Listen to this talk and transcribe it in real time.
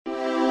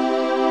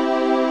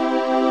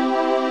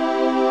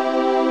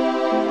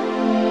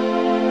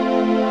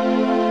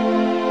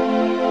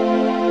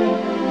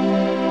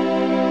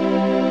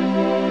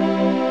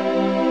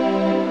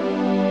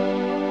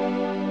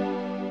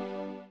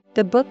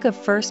The book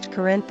of 1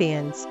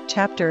 Corinthians,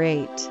 chapter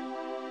 8.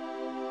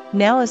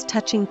 Now as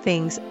touching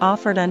things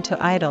offered unto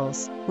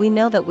idols, we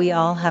know that we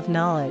all have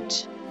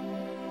knowledge.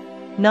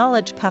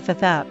 Knowledge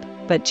puffeth up,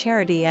 but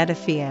charity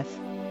edifieth.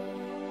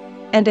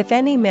 And if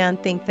any man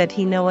think that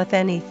he knoweth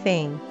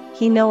anything,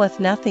 he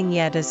knoweth nothing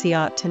yet as he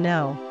ought to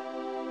know.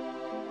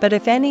 But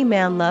if any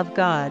man love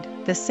God,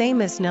 the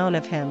same is known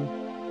of him.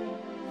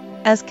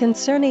 As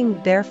concerning,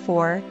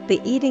 therefore,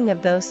 the eating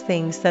of those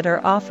things that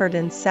are offered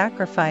in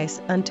sacrifice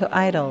unto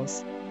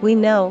idols, we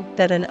know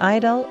that an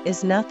idol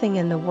is nothing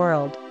in the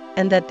world,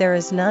 and that there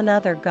is none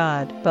other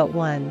God but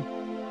one.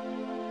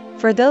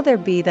 For though there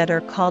be that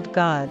are called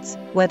gods,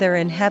 whether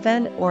in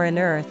heaven or in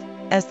earth,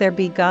 as there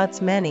be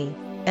gods many,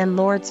 and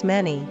lords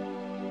many,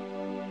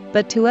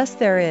 but to us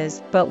there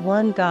is but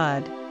one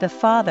God, the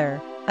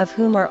Father, of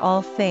whom are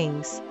all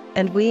things,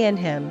 and we in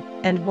him,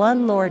 and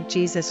one Lord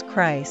Jesus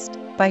Christ,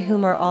 by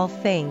whom are all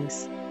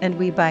things, and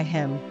we by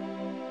him.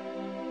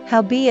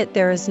 Howbeit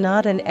there is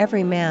not in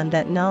every man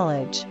that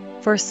knowledge,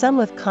 for some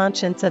with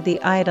conscience of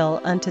the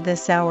idol unto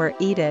this hour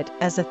eat it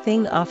as a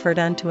thing offered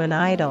unto an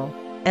idol,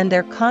 and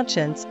their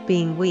conscience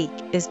being weak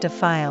is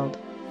defiled.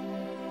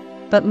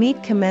 But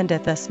meat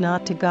commendeth us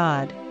not to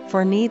God,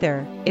 for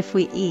neither, if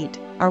we eat,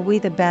 are we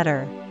the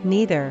better,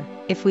 neither,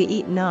 if we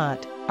eat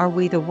not, are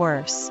we the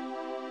worse.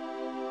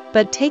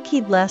 But take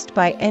heed lest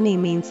by any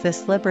means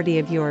this liberty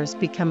of yours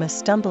become a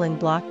stumbling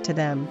block to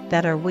them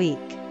that are weak.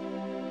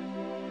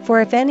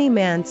 For if any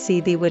man see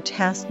thee which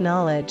hast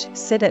knowledge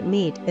sit at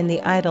meat in the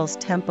idol's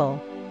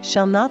temple,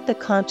 shall not the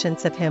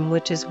conscience of him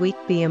which is weak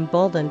be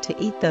emboldened to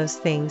eat those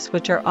things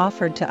which are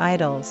offered to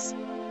idols?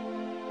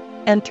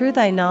 And through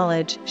thy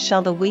knowledge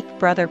shall the weak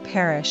brother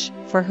perish,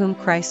 for whom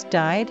Christ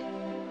died?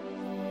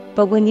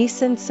 But when ye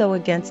sin so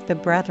against the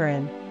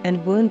brethren,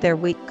 and wound their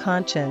weak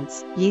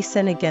conscience, ye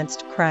sin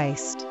against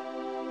Christ.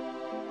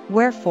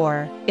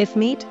 Wherefore, if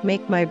meat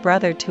make my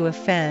brother to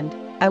offend,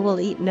 I will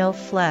eat no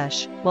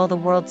flesh, while the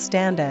world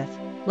standeth,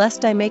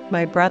 lest I make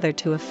my brother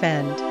to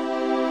offend.